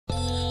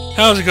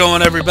How's it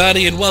going,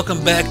 everybody, and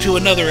welcome back to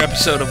another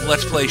episode of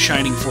Let's Play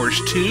Shining Force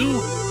 2.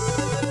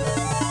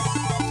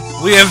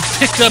 We have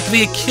picked up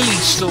the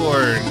Achilles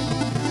sword,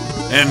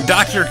 and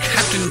Dr.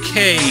 Cptn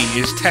K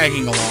is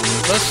tagging along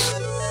with us,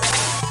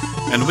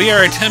 and we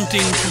are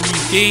attempting to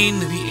regain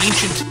the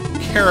ancient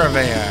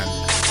caravan.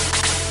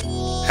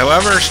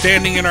 However,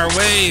 standing in our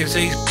way is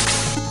a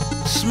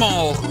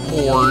small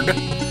horde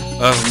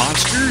of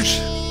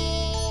monsters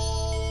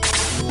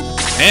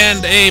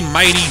and a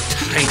mighty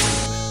titan.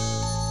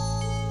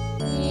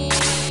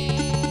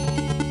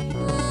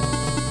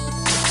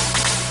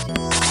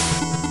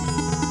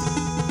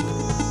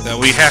 That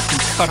we have to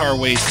cut our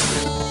way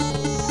through.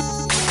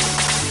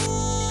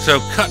 So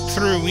cut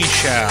through we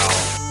shall.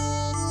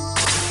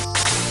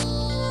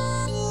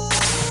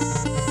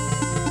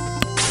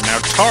 Now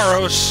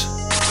Taros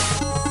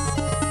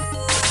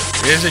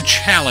is a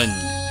challenge.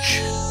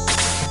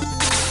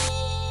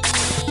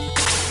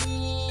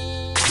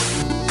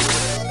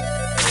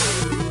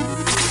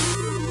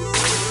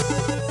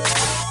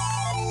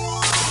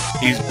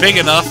 He's big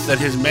enough that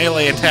his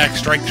melee attack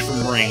strikes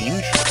from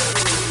range.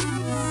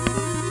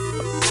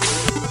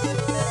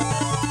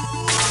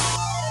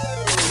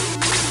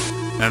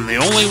 And the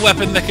only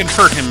weapon that can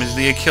hurt him is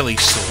the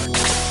Achilles sword.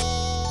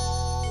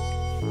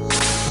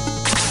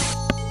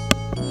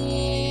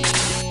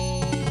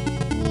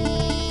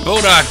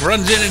 Bodak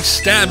runs in and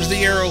stabs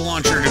the arrow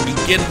launcher to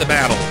begin the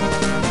battle.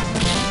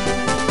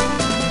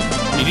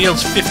 He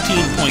deals 15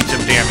 points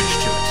of damage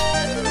to it.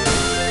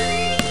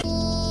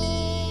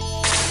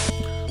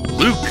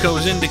 Luke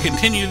goes in to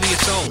continue the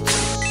assault.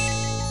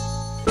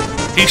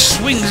 He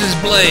swings his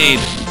blade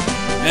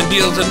and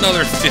deals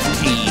another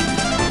 15.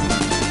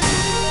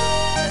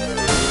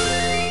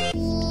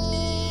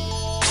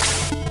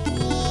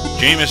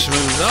 Jameis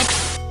moves up.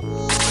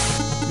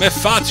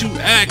 Mefatu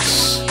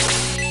X.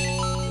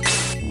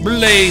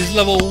 Blaze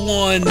level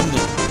 1.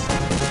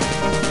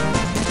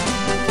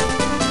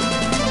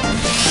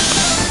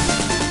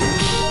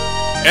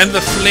 And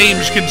the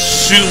flames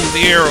consume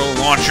the arrow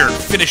launcher,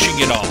 finishing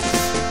it off.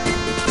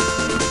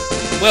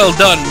 Well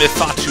done,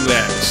 Mefatu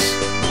X.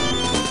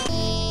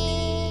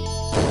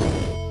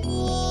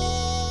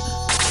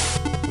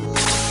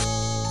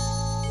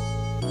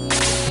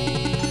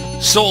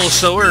 Soul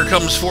Sower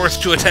comes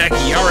forth to attack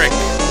Yarick.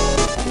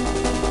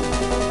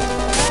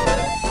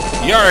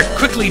 Yarick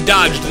quickly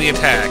dodged the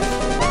attack.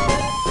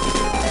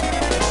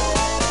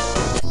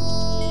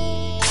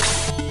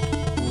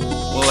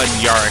 We'll let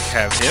Yarick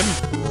have him.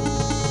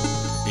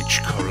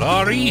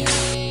 Ichkolari.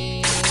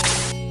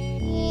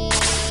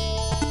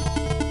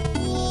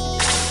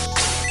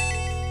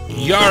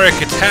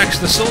 Yarick attacks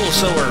the Soul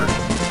Sower.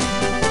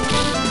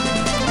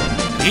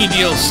 He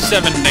deals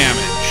 7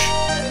 damage.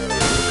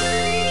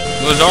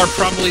 Those are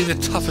probably the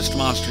toughest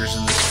monsters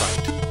in this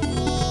fight.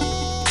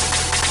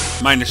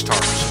 Minus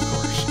Taros, of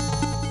course.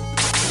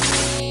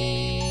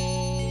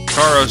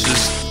 Taros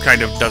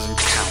kind of doesn't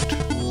count.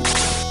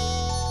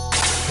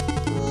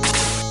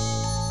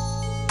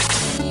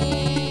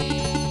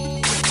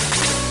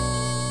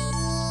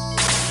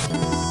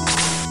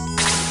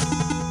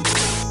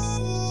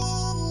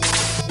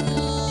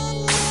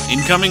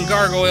 Incoming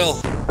gargoyle!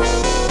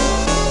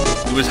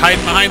 He was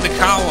hiding behind the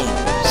column.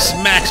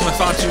 Smacks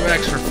Mefatu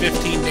X for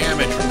 15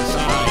 damage from the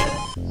side.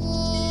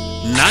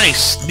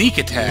 Nice sneak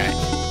attack.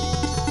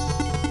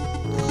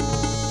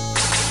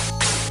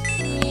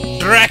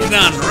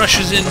 Dracnon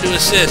rushes in to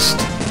assist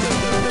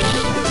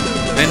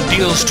and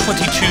deals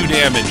 22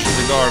 damage to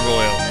the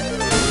gargoyle.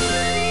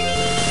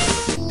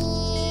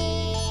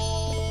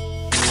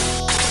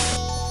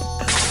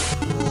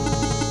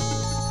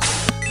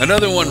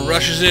 Another one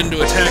rushes in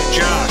to attack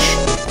Josh.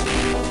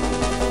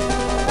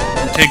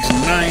 Takes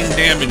 9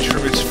 damage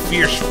from its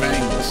fierce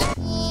fangs.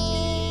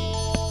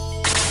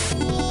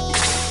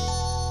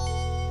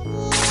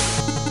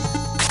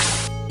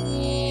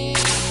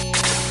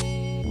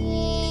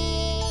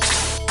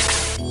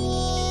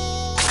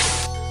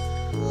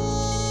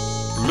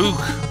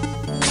 Luke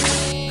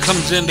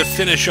comes in to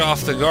finish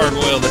off the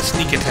gargoyle that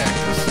sneak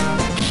attacked us.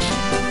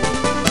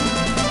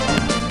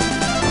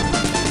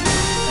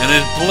 And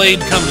his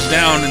blade comes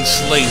down and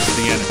slays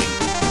the enemy.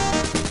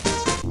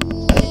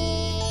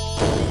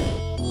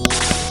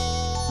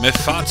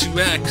 Mefatu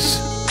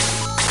X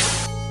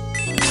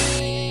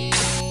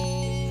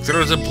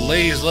throws a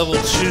blaze level 2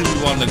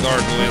 on the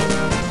gargoyle.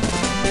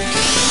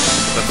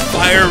 The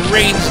fire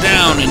rains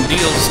down and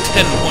deals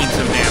 10 points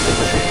of damage.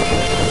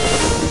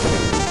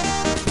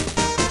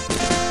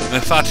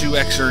 Mefatu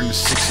X earns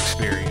 6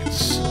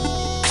 experience.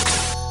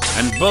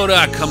 And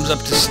Bodak comes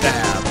up to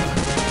stab.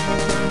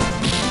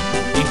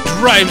 He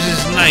drives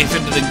his knife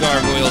into the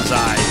gargoyle's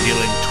eye,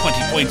 dealing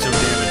 20 points of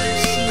damage.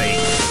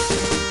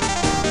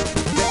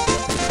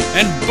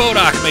 And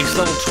Bodak makes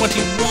level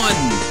 21.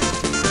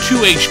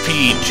 2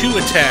 HP, 2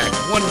 attack,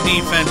 1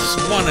 defense,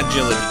 1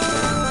 agility.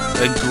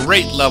 A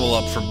great level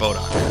up for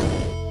Bodak.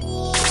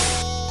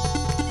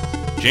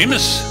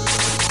 Jameis.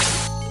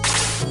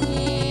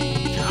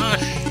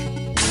 Josh.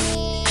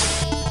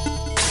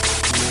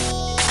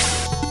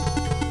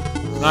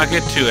 Not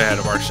get too ahead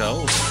of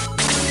ourselves.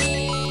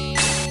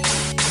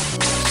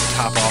 Let's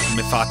top off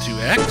Mythatu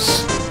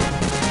X.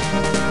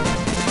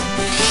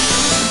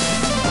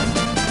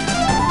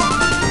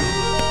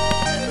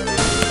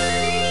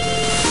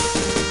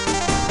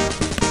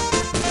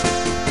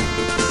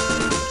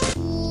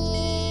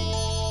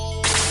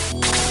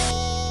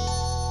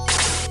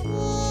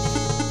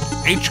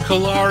 H.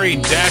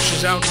 Kalari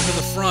dashes out to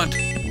the front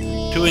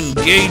to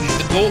engage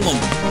the golem.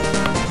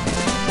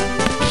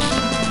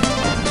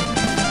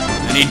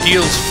 And he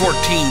deals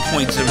 14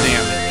 points of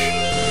damage.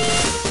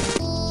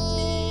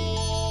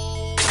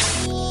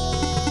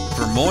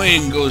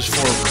 Vermoyen goes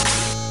forward.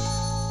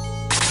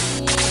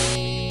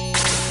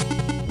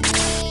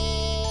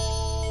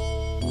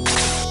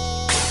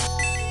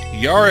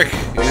 Yarick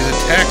is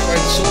attacked by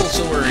the Soul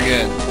Sower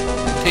again.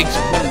 Takes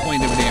 1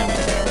 point of damage.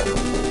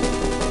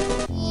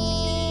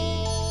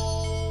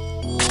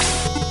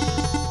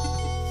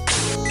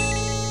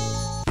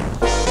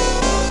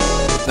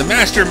 The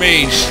Master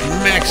Mage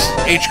smacks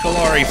H.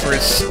 Kalari for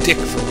his stick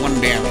for 1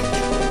 damage.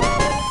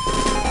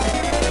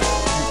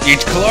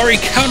 H. Kalari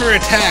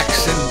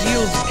counterattacks and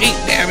deals 8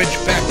 damage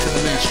back to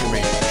the Master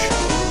Mage.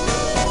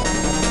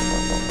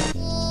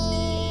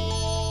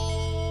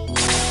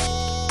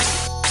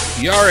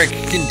 Yarick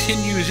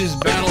continues his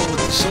battle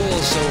with the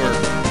Soul Sower.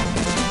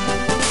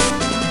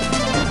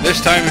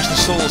 This time it's the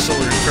Soul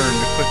Sower's turn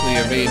to quickly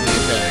evade the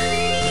attack.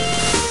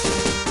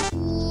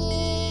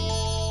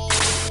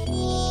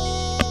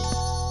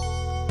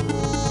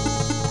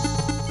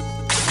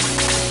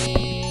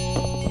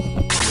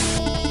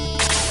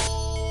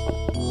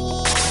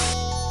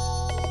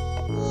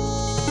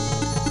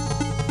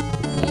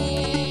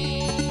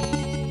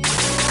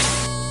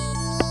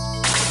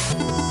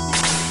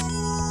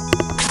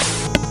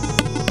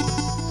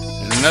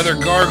 Another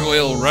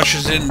gargoyle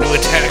rushes in to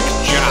attack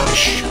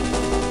Josh,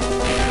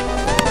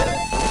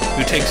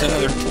 who takes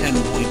another 10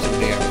 points of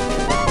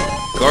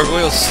damage.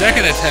 Gargoyle's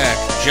second attack,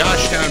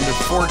 Josh down to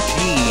 14.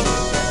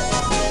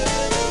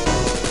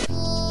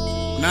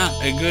 Not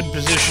a good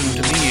position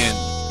to be in.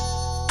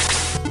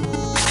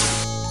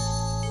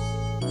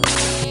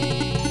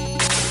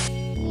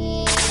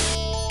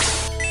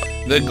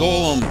 The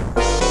golem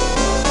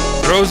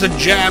throws a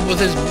jab with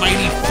his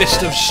mighty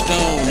fist of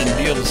stone and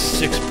deals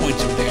 6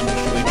 points of damage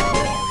to each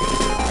Kalari.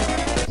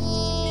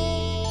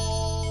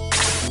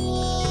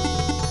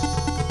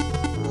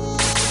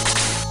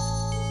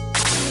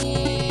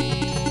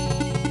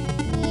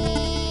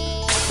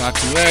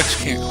 Mythatu X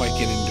can't quite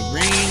get into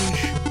range.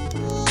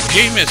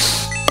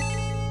 Jameis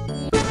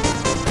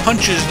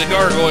punches the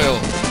gargoyle,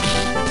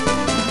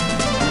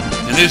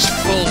 and his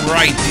full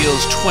right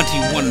deals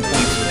 21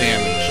 points of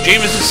damage.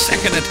 Jameis'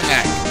 second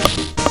attack,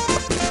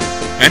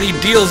 and he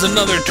deals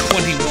another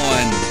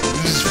 21.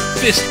 His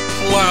fist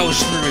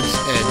plows through its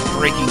head,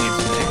 breaking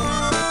its neck.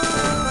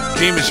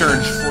 Jameis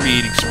earns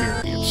 48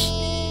 experience.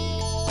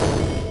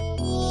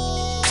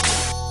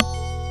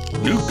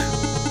 Nuke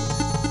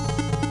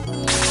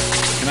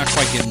cannot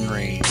quite get in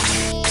range.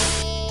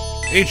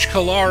 H.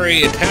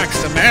 Kalari attacks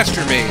the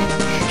Master Mage.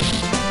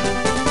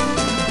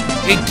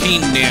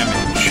 18 damage.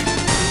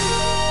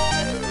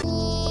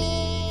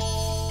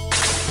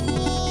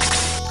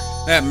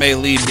 That may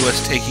lead to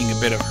us taking a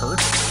bit of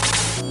hurt.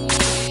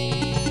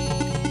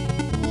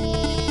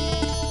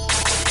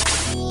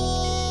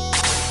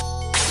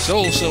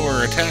 Soul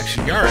Sower attacks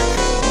Yarick.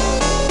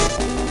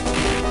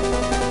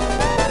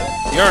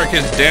 Yarick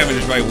is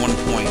damaged by 1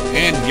 point,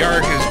 and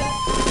Yarick is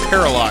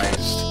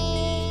paralyzed.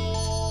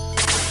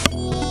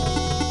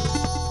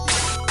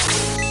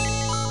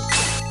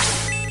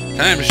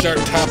 Time to start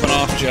topping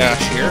off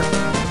Josh here.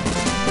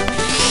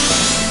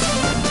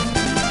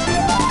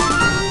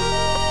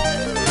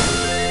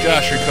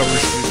 Josh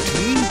recovers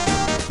 15.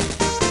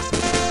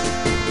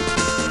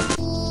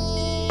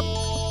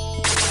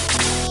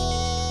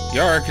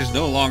 Yarick is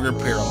no longer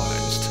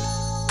paralyzed.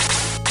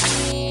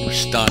 We're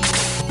stunned.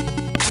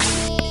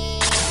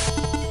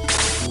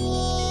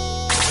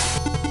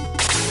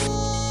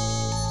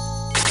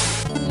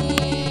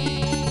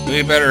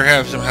 We better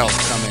have some help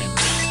come in.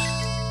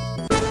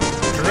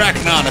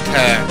 Dracnon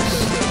attacks.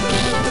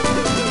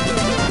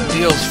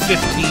 Deals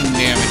 15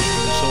 damage to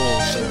the Soul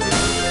Sower.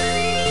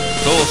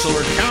 Soul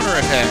Sower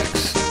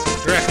counterattacks.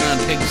 Dracnon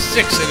takes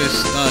 6 and is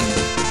stunned.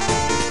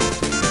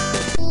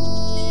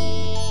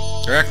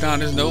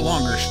 Dracnon is no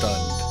longer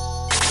stunned.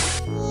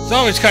 It's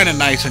always kind of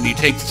nice when you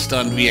take the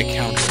stun via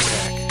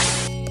counterattack.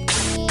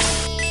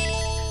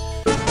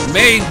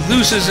 May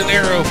looses an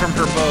arrow from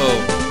her bow.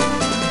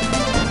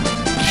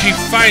 She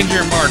finds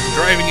your mark,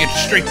 driving it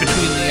straight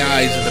between the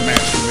eyes of the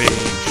Master Mage.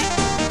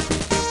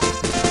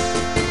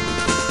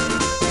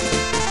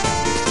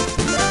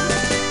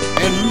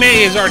 And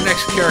May is our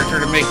next character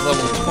to make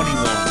level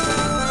 21.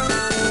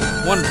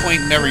 1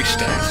 point in every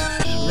stat.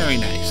 Very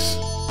nice.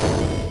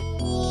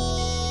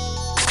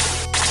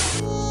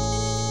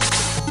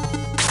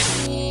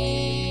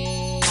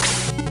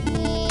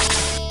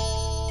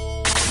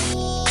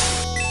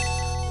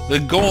 The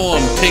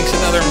Golem takes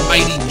another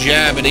mighty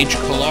jab at H.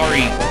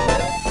 Kalari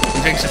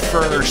and takes a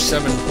further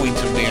 7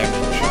 points of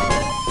damage.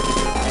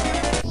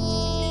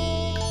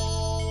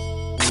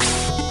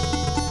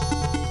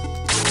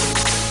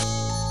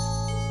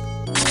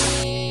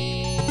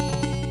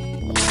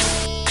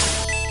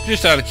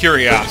 Just out of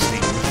curiosity,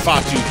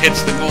 Fatu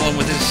hits the golem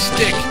with his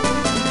stick.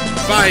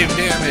 5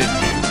 damage.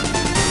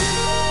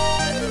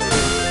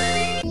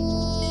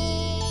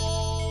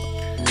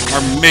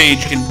 Our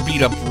mage can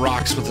beat up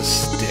rocks with a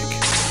stick.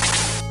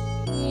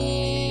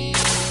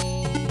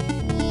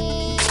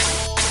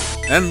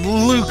 And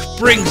Luke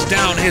brings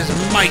down his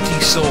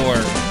mighty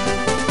sword.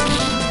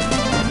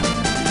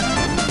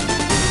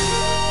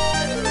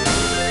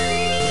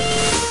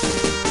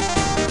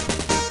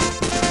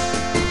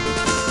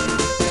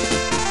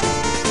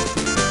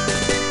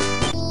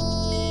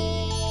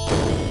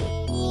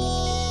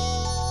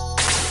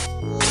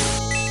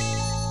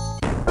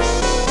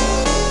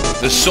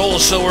 The Soul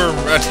Sower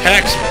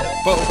attacks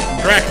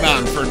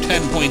Dracnon for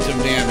 10 points of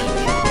damage.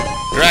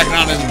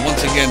 Dracnon is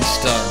once again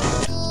stunned.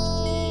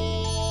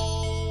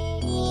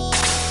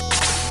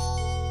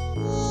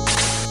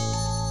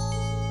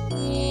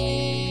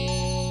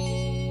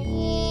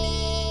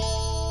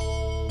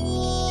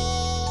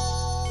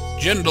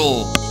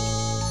 Jindal.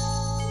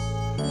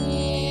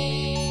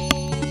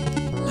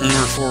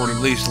 Move forward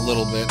at least a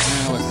little bit.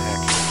 What the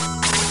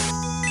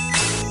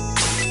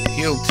heck.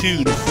 Heal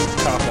 2 to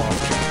top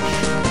off Josh.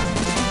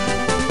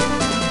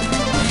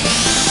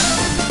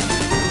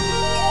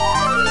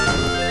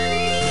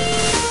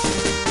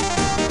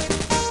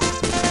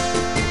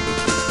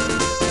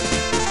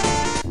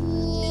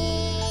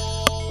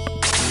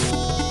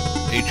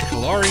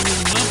 Kalari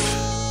moving up.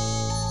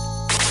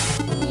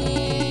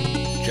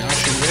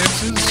 Josh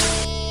advances.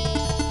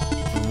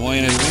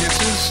 Vermoyen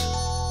advances.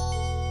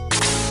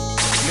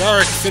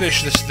 Yarick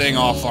finished this thing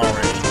off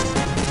already.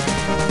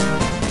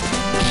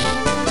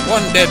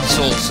 1 dead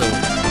soul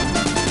sower.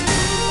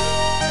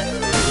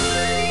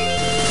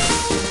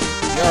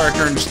 Yarick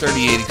earns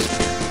 38 experience.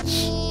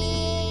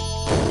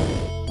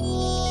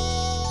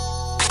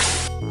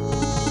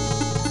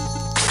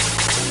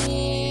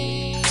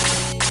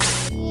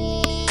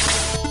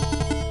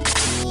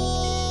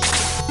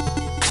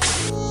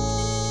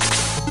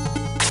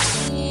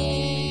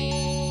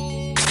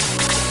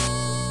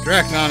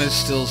 Dracnon is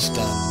still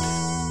stunned.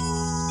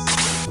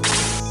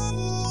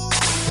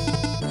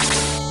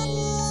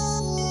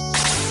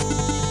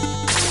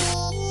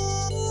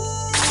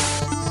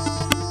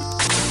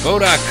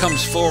 Bodak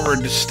comes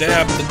forward to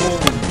stab the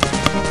golem.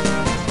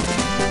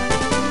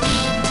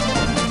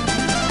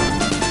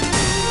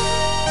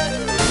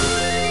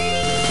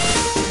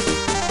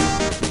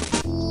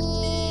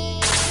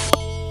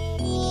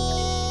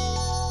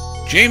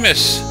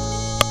 Jameis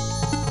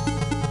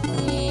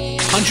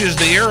punches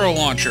the arrow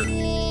launcher.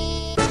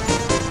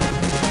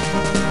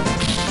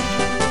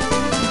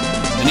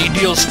 And he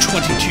deals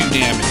 22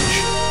 damage.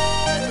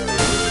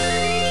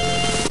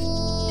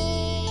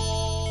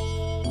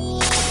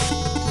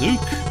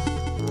 Luke.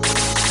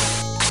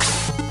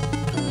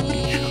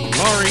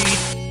 Kalari.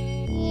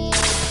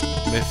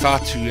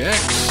 Mefatu X.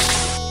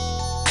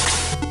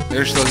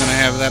 They're still going to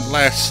have that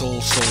last soul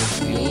to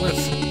deal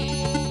with.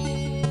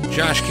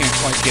 Josh can't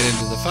quite get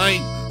into the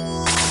fight.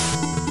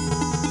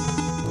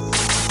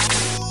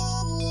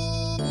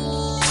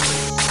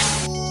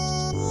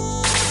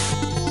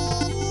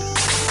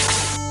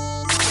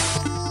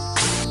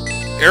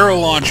 Arrow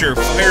launcher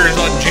fires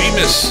on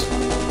Jameis,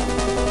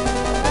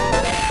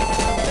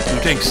 who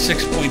takes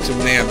 6 points of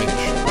damage.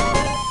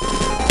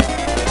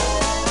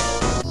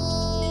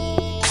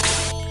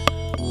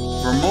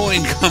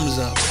 Vermoyen comes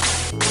up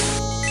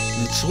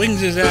and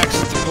swings his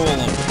axe at the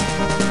golem.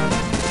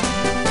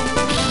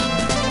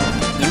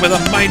 And with a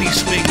mighty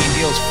swing, he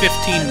deals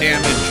 15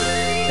 damage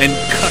and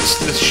cuts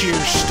the sheer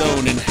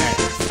stone in half.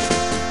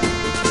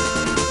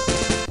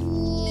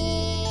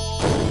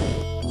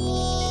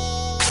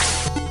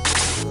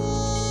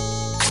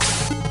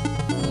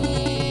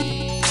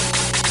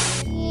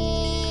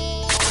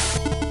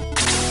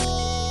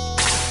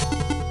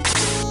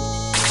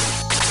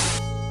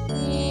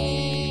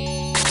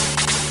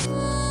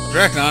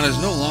 Dracnon is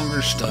no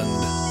longer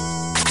stunned.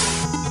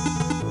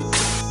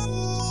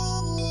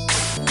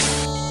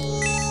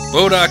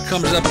 Bodak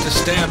comes up to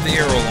stab the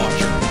arrow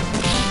launcher.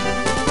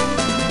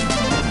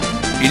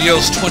 He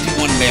deals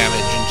 21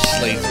 damage and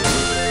slays it.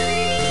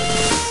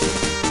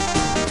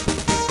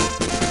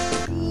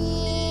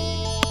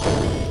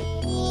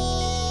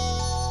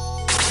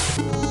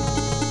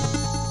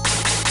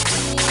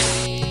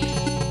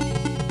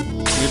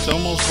 It's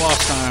almost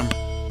boss time.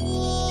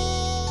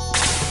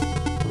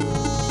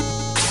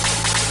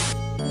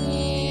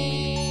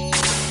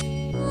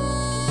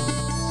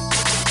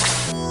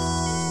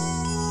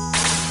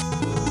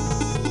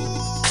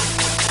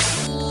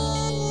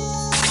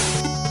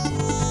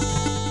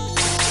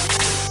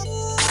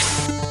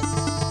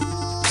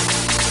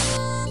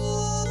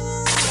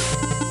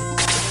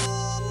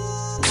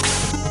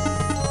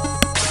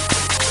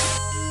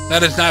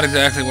 That is not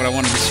exactly what I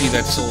wanted to see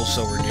that Soul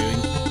Sower doing.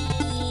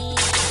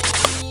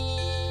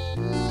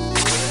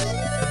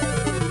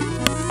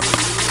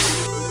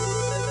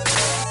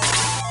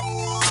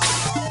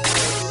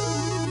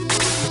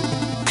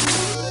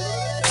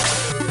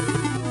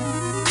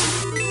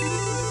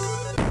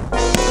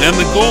 And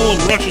the golem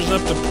rushes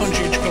up to punch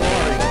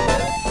Kalari.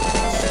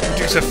 He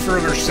takes takes a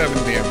further 7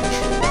 damage.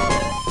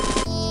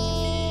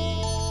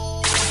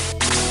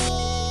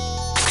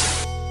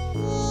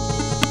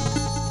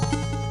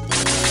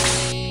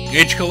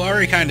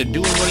 Kalari kinda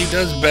doing what he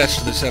does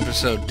best this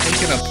episode,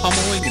 taking a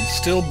pummeling and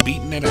still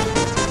beating it out.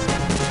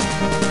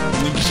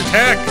 Luke's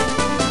attack.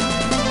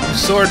 The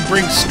sword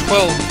brings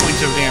 12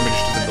 points of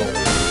damage to the goal.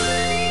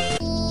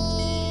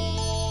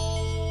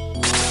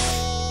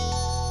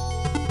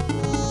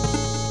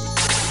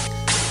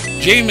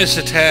 Jameis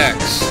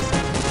attacks.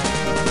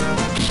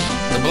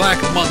 The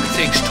Black Monk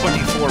takes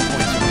 24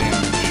 points of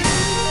damage.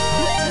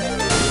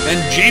 And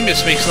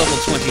Jameis makes level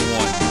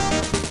 21.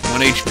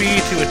 1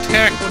 HP to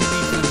attack, 1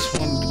 defense,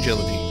 1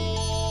 agility.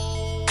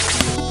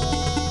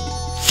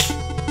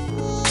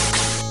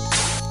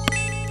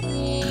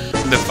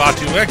 The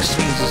Fatu X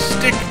swings a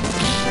stick.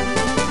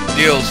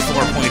 Deals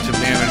 4 points of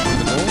damage to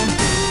the goal.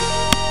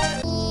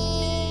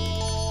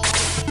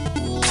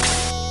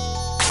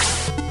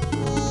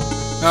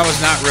 That was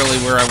not really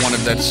where I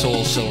wanted that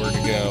Soul Sower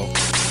to go.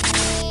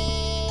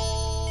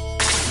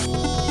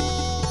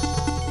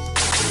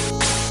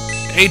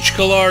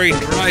 Kalari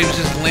drives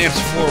his lance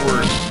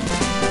forward,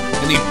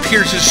 and he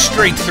pierces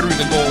straight through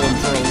the golem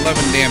for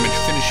 11 damage,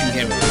 finishing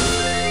him.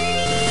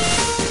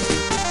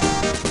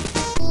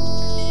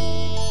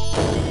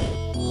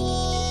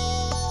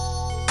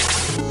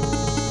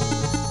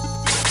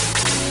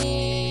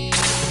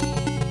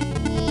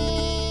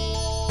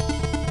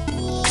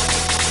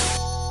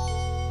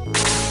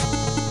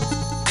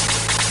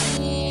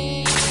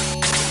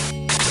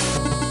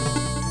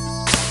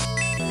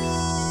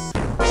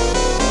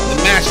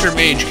 Master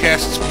Mage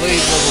casts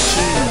Blade level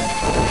 2.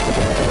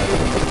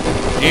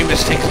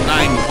 Jameis takes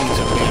 9 points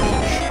of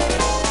damage.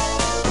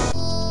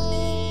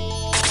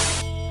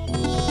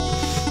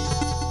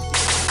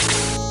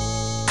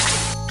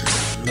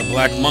 The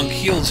Black Monk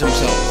heals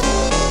himself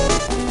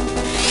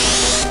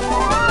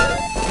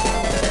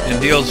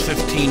and deals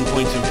 15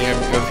 points of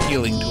damage of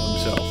healing to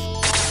himself.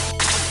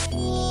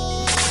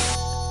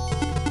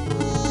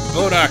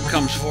 Bodak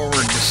comes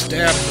forward to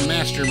stab the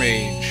Master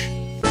Mage.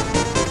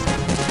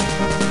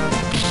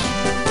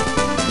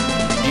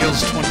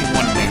 Deals 21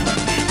 damage.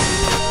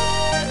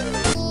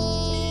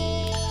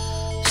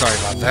 Sorry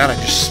about that, I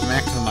just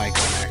smacked the mic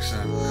on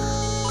accident.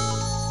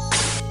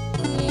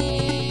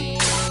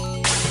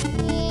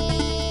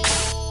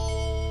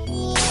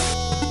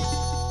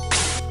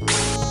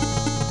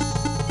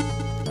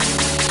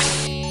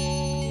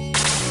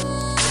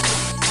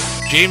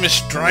 Jameis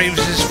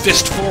drives his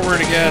fist forward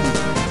again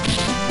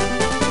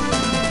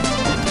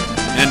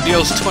and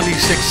deals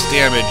 26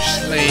 damage,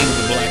 slaying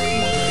the Black Monk.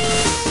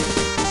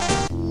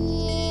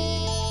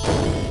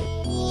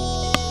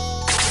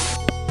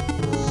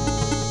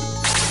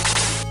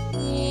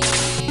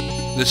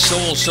 The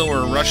Soul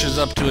Sower rushes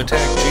up to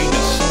attack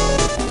Jameis.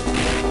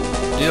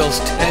 Deals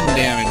 10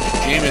 damage.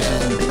 Jameis is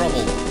in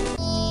trouble.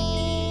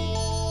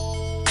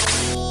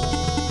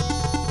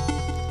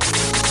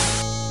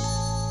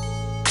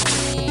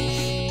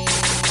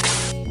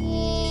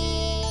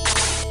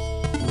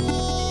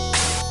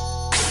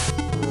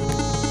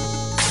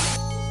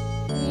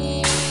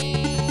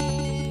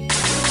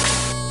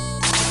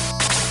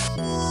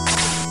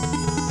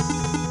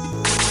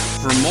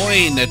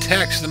 Vermoyne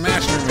attacks the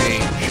Master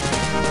Mage.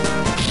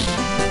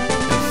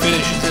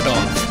 Finishes it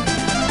off.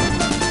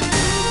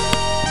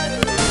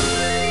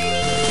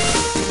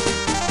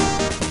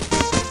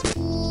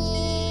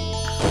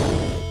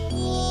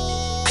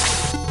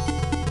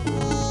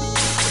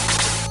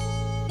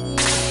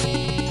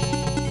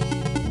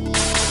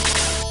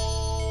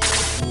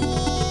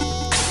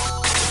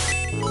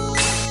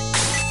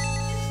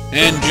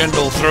 And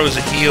Jendal throws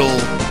a heal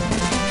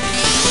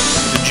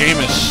to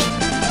Jameis.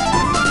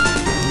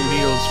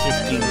 Reveals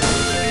 15 points of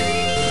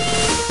damage.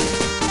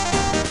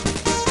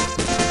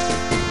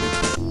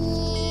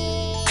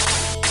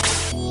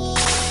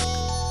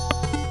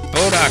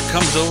 Bodak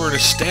comes over to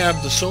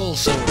stab the Soul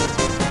Sower.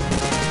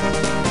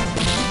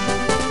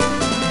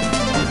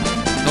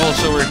 Soul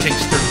Sower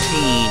takes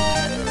 13.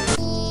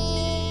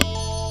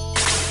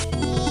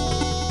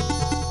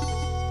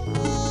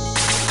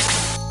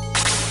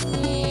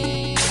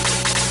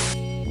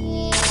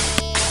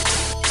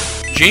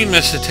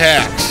 Jameis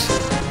attacks.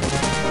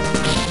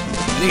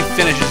 And he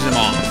finishes him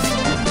off.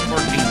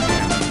 14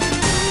 damage.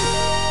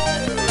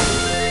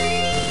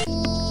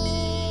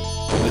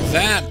 With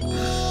that,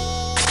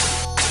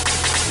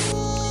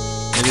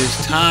 it is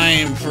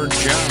time for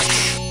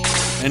Josh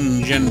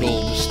and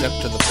Jendal to step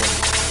to the plate.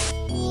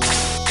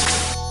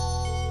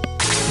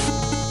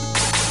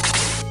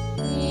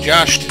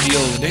 Josh to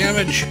deal the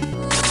damage,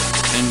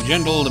 and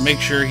Jendal to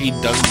make sure he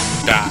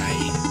doesn't die.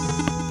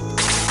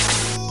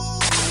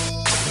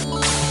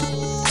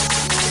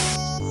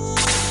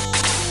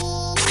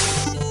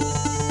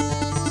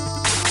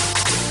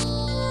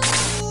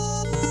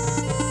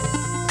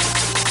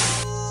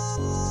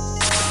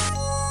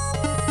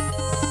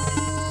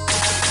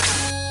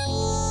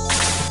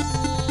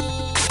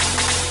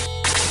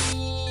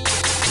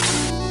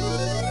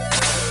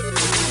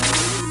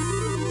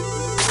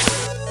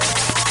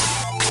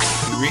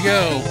 Here we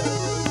go.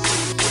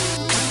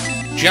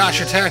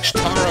 Josh attacks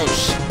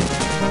Taros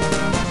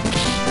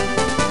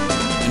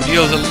and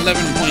deals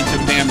 11 points of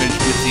damage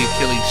with the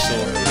Achilles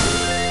sword.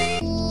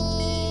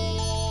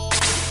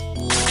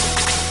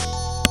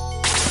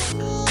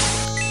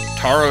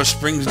 Taros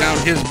brings down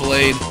his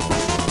blade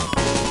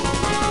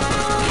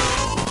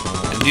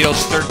and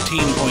deals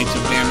 13 points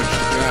of damage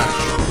to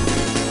Josh.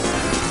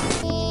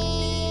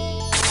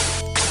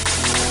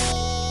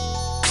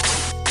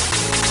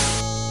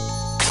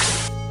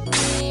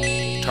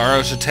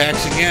 Taros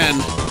attacks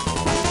again.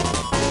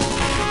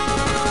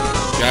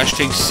 Josh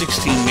takes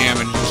 16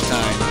 damage this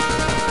time.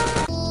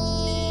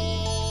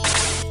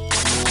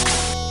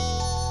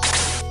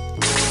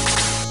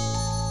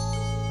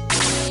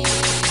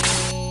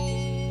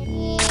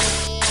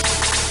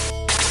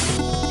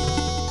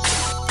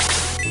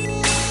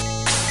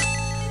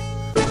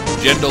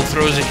 Jendal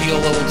throws a heal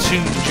level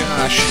 2 to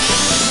Josh.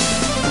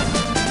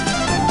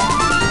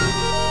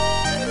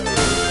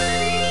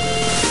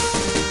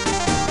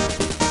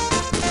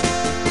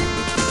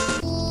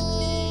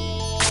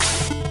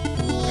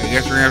 I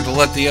guess we're going to have to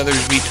let the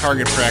others be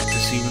target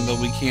practice, even though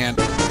we can't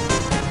do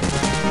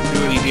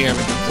any damage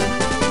with them.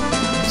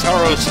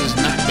 Taros is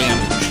not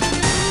damaged.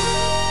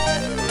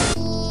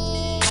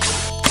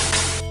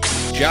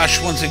 Josh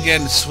once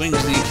again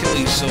swings the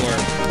Achilles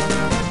sword.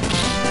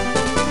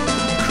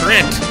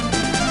 Crit!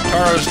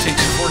 Taros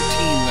takes 14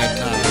 that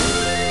time.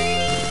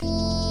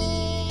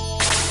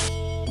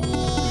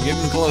 We're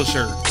getting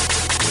closer.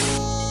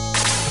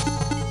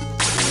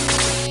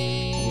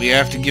 We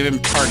have to give him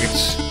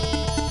targets.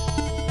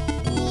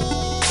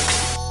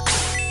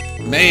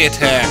 May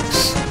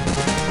attacks.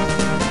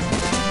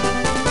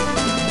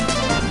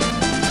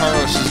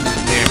 Taros is not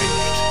damaged.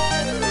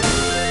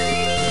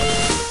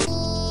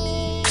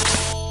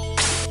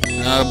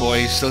 Oh boy,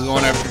 he's still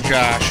going after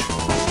Josh.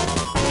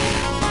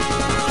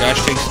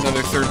 Josh takes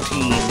another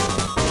 13.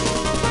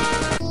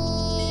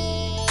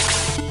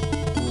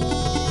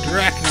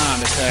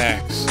 Dracnon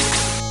attacks.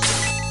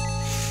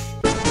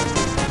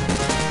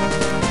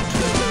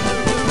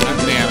 Not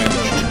damaged.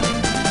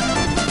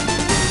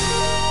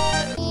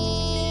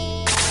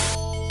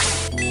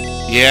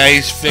 Yeah,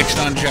 he's fixed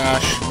on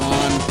Josh. Come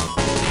on.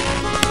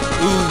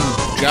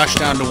 Ooh, Josh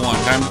down to 1.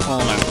 Time to pull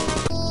him out.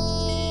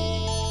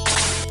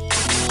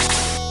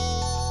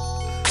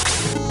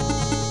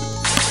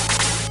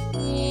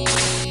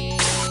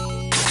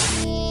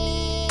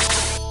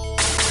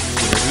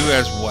 Who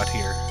has what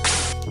here?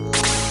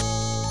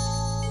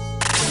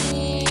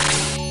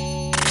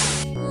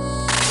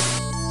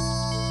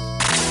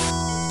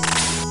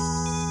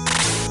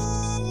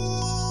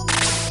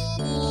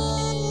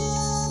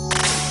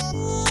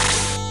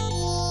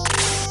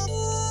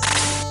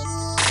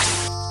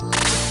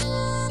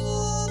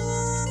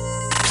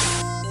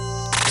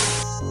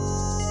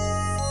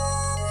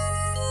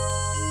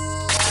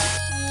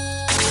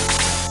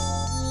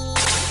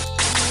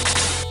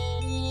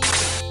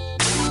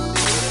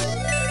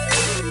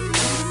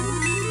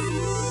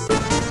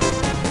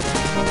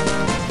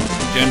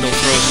 Jendal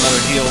throws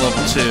another heal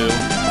level 2.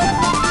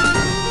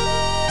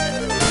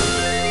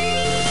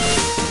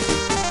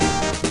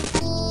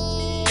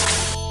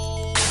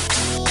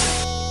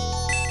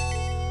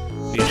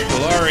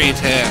 Kalari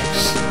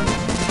attacks.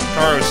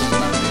 Taros is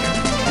not there.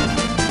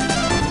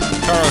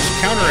 Taros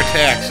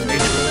counterattacks and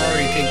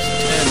Kalari takes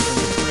 10 from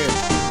the crit.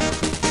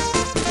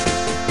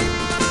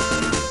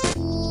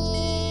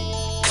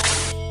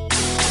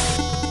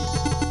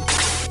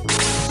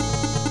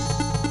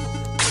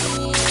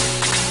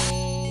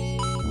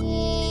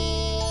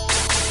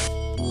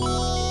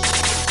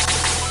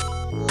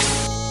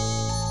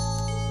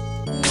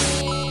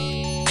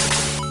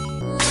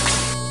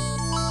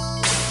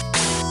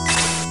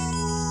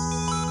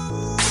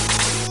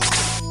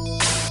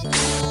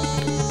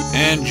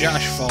 And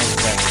Josh falls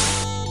back.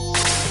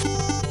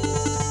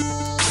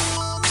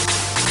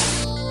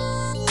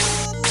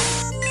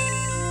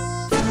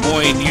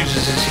 Moyne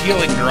uses his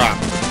healing drop.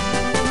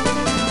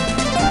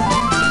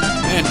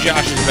 And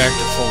Josh is back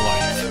to full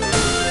life.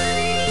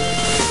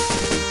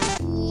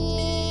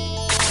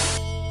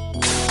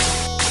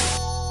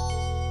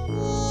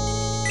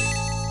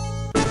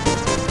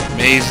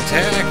 May's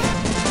attack.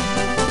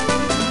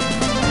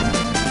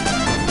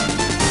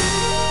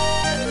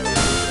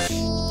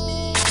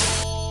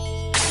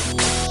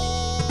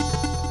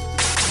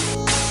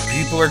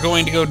 People are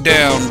going to go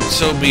down, but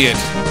so be it.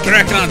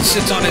 Dracon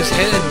sits on his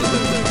head.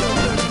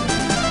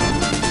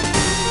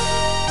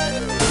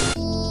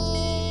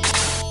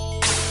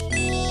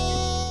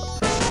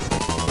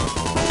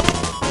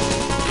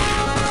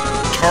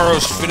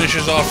 Taros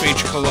finishes off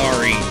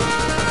Kalari.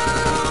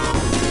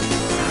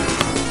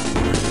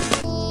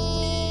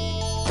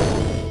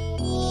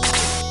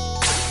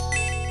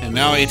 And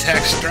now he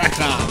attacks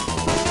Dracon.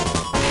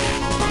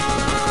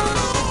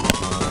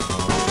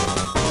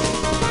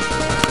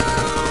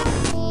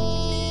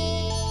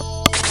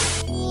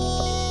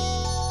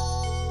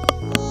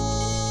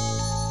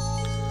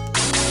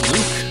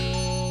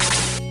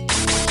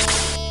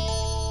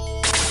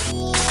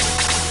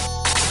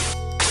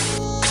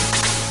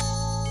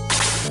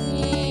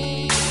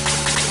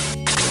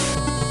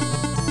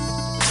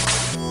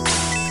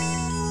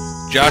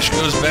 Josh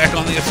goes back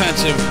on the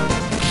offensive.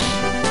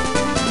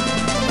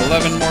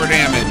 11 more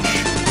damage.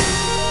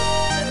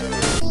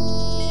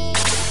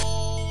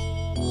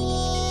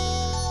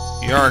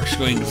 Yark's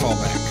going to fall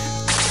back.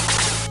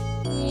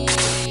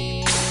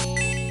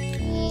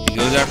 He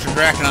goes after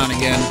Draconon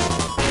again.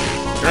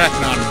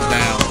 Draconon is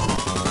down.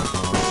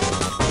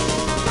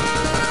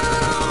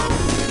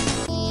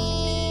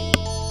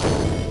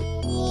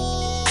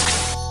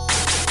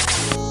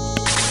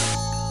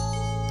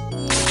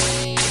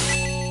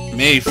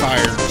 May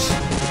fires.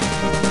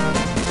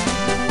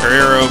 Her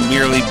arrow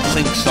merely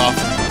clinks off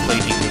of the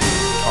plating of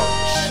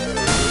Taurus.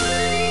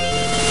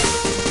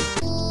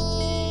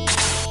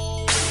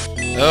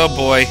 Oh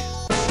boy.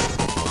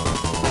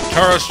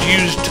 Taurus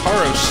used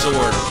Taurus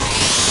sword.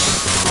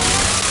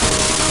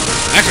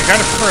 Actually, I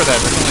kind of prefer that.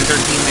 That's only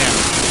 13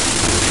 damage.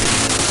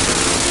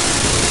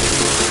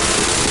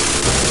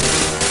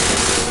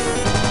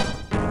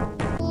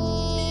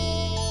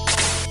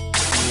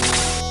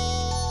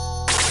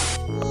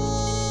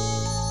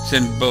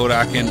 Send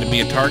Bodok in to be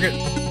a target.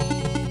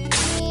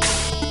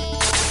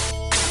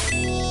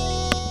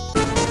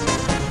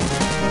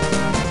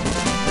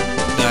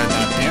 Not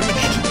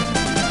damaged.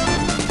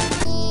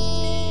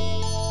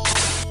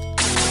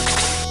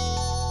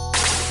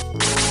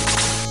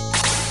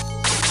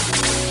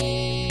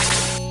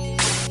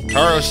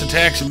 Taurus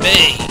attacks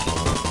May.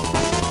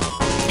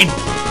 He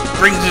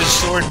brings his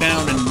sword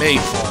down and May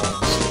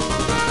falls.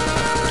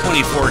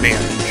 24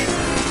 damage.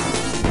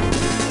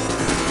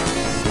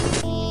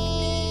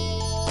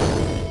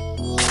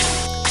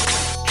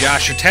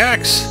 Josh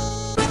attacks.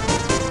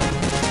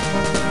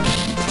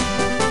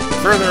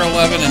 Further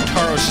 11 and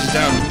Taurus is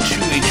down to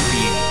 2 HP.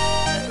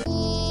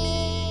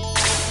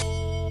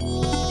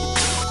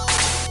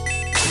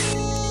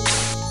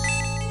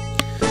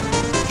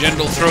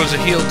 Jendal throws a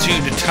heal 2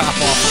 to top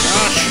off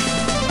Josh.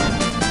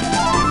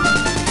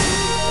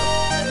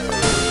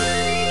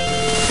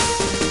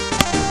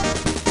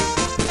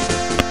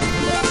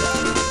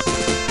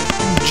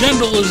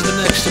 Jendal is the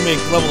next to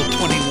make level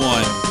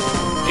 21.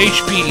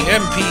 HP,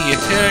 MP,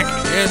 attack,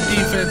 and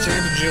defense,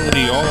 and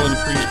agility all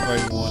increased by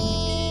 1.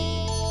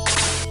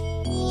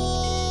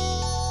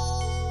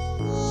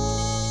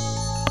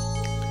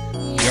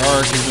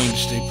 Yark is going to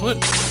stay put.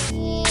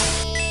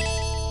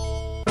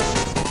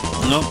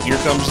 Nope,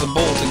 here comes the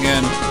bolt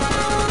again.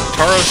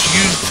 Taurus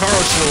used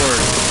Taurus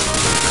sword.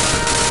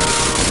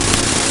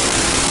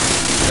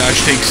 Josh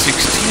takes 16,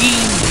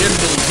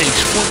 Jendal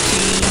takes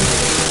 14.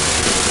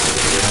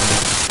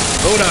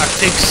 Bodok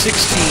takes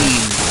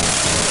 16.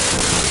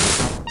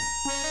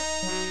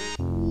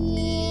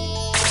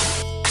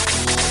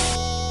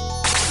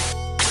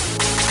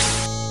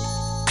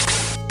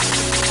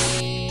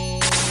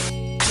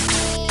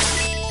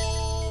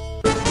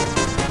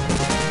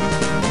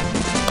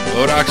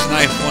 Bodok's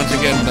knife once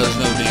again does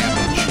no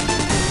damage.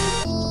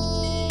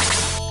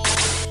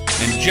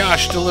 And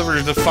Josh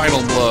delivers the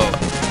final blow.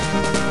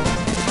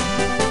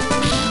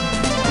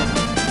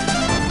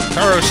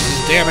 Taurus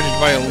is damaged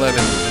by 11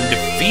 and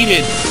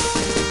defeated.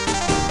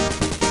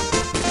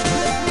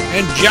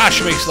 And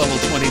Josh makes level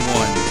 21.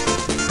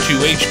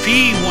 2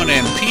 HP, 1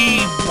 MP,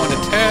 1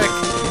 attack,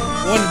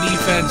 1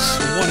 defense,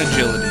 1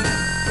 agility.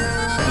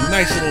 A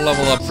nice little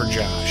level up for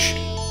Josh.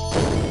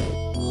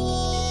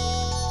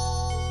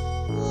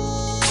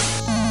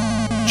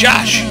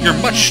 Josh, you're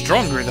much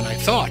stronger than I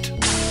thought.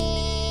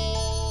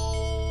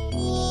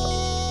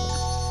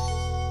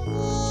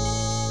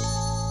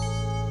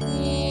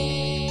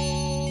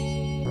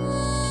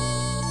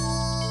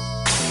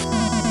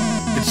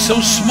 It's so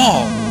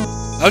small.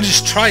 I'll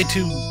just try to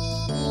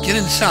get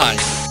inside.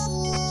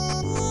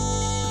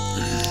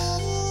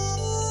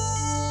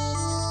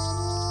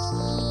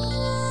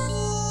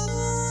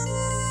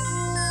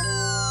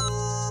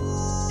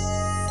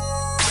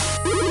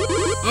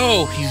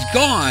 Oh, he's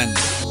gone.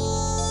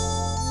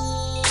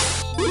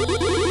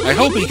 I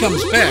hope he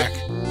comes back.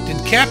 Did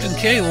Cptn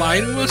K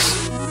lie to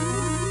us?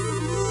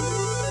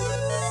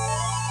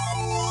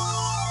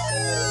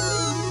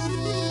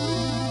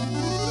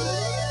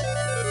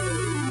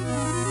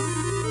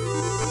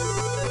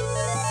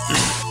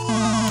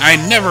 I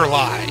never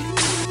lie.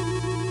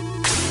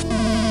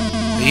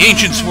 The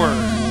ancients were,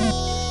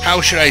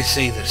 how should I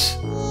say this?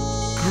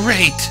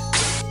 Great.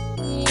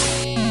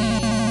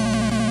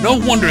 No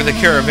wonder the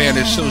caravan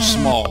is so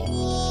small.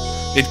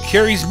 It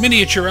carries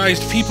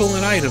miniaturized people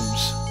and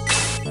items.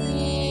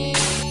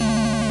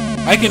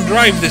 I can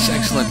drive this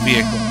excellent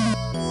vehicle.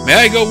 May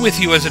I go with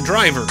you as a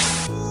driver?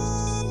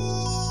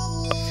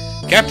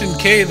 Cptn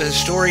K, the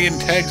historian,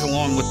 tags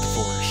along with the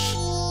force.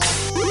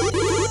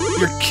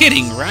 You're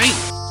kidding, right?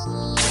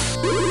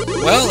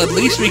 Well, at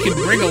least we can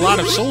bring a lot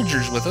of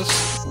soldiers with us.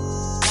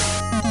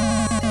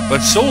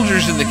 But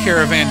soldiers in the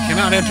caravan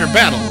cannot enter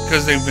battle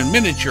because they've been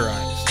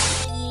miniaturized.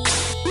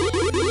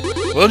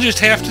 We'll just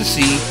have to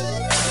see.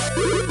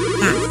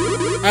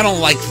 I don't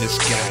like this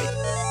guy.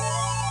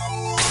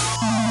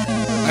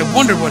 I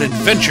wonder what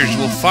adventures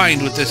we'll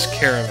find with this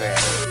caravan.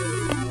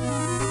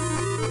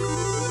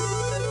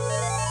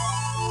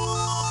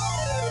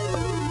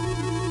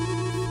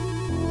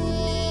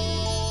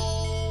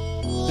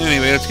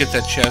 Anyway, let's get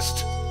that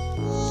chest.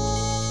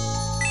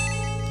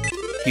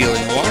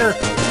 Healing water.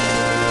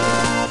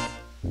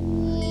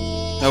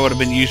 That would have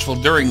been useful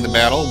during the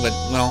battle, but,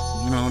 well,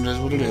 you know, it is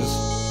what it is.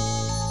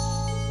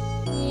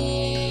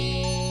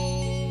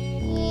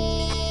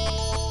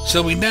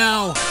 So we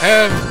now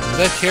have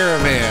the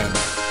caravan,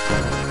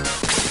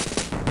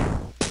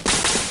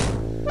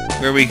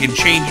 where we can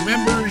change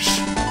members,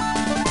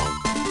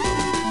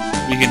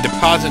 we can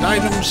deposit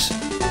items,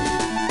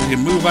 we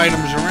can move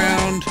items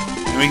around,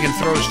 and we can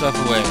throw stuff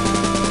away.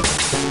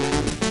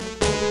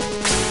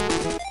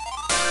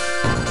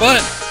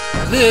 But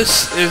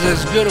this is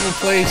as good of a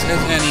place as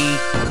any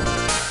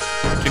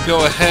to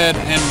go ahead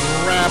and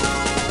wrap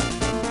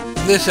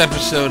this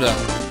episode up.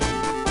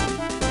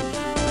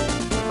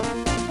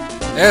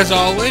 As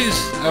always,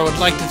 I would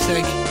like to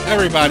thank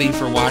everybody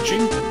for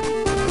watching.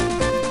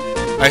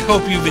 I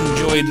hope you've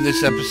enjoyed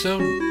this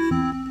episode.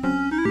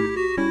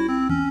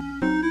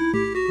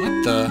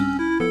 What the?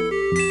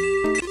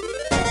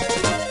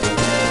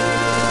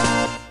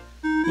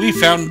 We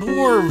found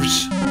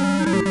dwarves!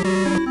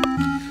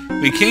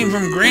 We came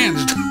from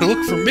Grans to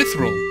look for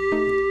Mithril.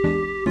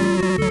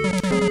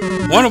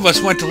 One of us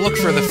went to look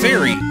for the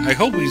fairy. I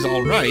hope he's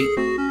alright.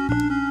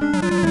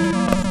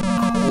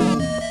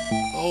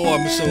 Oh,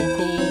 I'm so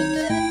cold.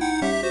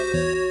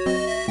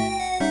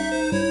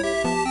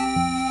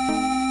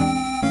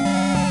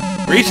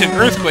 Recent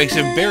earthquakes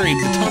have buried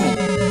the tunnel.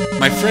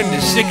 My friend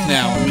is sick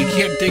now, and we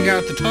can't dig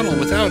out the tunnel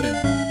without him.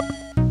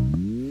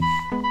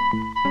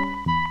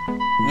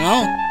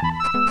 Well,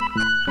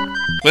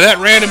 with that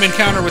random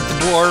encounter with the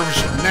dwarves,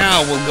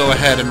 now we'll go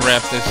ahead and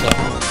wrap this up.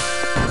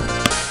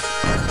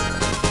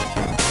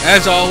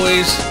 As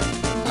always,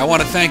 I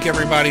want to thank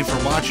everybody for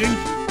watching.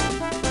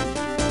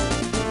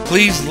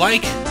 Please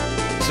like,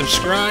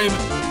 subscribe,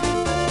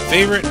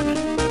 favorite,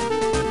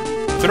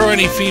 throw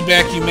any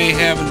feedback you may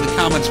have in the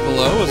comments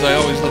below, as I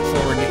always look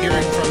forward to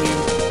hearing from you.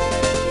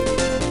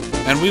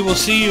 And we will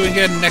see you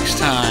again next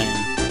time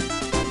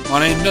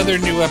on another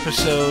new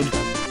episode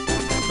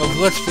of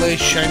Let's Play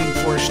Shining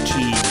Force 2.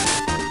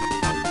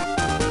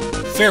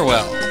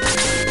 Farewell.